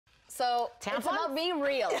So Tampons? it's about being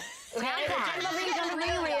real. Okay? It's about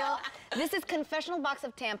being real. This is confessional box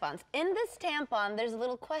of tampons. In this tampon, there's a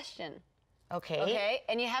little question. Okay. Okay,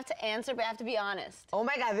 and you have to answer, but you have to be honest. Oh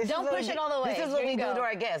my God, Don't push it all the way. This is what we do to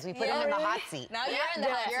our guests. We put them in the hot seat. Now you're in the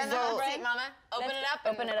hot seat. You're in the hot seat, Mama. Open it up.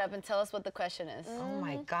 Open it up and tell us what the question is. Oh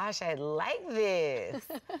my gosh, I like this.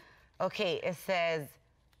 Okay, it says,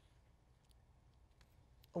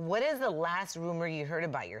 what is the last rumor you heard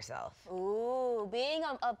about yourself? Ooh, being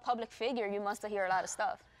a public figure, you must hear a lot of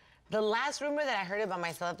stuff. The last rumor that I heard about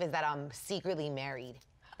myself is that I'm secretly married.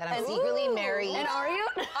 That I'm secretly married. And are you?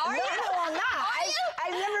 Are you? No, I'm not.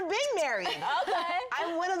 I've never been married. Okay.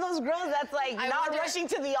 I'm one of those girls that's like not rushing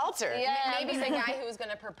to the altar. Yeah, maybe the guy who was going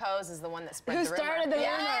to propose is the one that spread the rumor. Who started the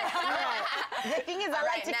rumor? The thing is, I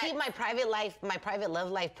like to keep my private life, my private love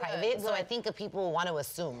life private, so I think that people want to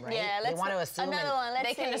assume, right? Yeah, they want to assume. Another one,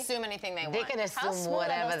 They can assume anything they want. They can assume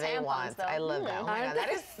whatever they want. I love that. Oh my God, that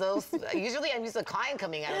is so, usually I'm used to crying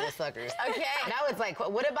coming out of those suckers. Okay. Now it's like,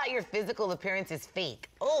 what about your physical appearance is fake?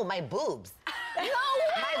 Oh, my boobs. No way!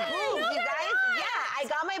 My boobs, you guys. Yeah, I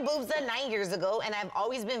got my boobs done 9 years ago, and I've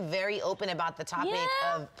always been very open about the topic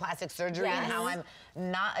of plastic surgery and how I'm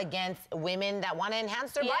not against women that want to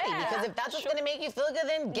enhance their body, because if that's what's going to make you feel good,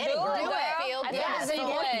 then get it, girl. Do it. Feel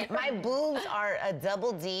good. So my boobs are a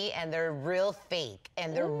double D, and they're real fake,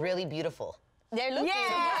 and they're really beautiful. They're looking. You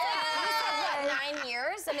said 9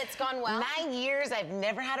 years and it's gone well? 9 years, I've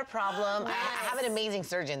never had a problem. I have an amazing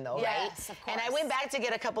surgeon though, right? Of course. And I went back to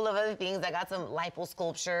get a couple of other things. I got some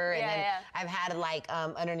liposculpture, and then I've had like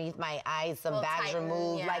underneath my eyes some bags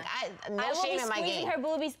removed. Like no shame in my game. I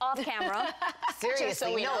will be squeezing her boobies off camera. Seriously,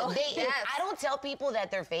 so we know. I don't tell people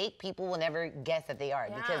that they're fake. People will never guess that they are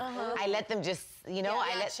because I let them just, you know,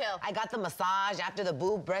 I got the massage after the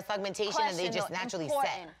boob breast augmentation, and they just naturally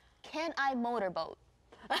set. Can I motorboat?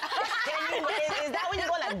 Is that when you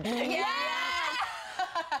go like?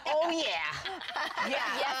 Oh yeah.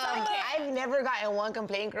 I've never gotten one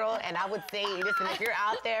complaint, girl, and I would say, listen, if you're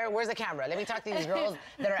out there, where's the camera? Let me talk to these girls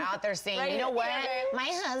that are out there saying, you know what? My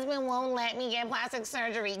husband won't let me get plastic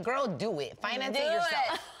surgery. Girl, do it. Finance it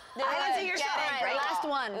yourself. Finance it yourself. Right. Last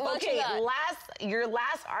one. Okay, your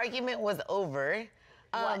last argument was over.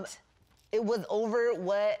 What? It was over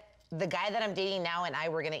what the guy that I'm dating now and I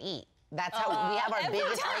were gonna eat. That's how we have our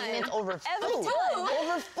biggest arguments over food.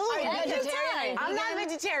 Over food. Are you vegetarian? I'm not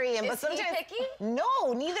vegetarian, but sometimes. Is he picky?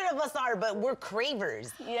 No, neither of us are, but we're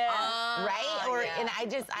cravers. Yeah. Right? And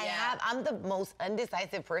I'm the most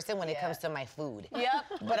undecisive person when it comes to my food. Yep.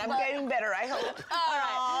 But I'm getting better, I hope.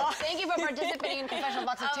 All right. Thank you for participating in Confessional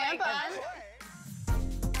Box of Tampons.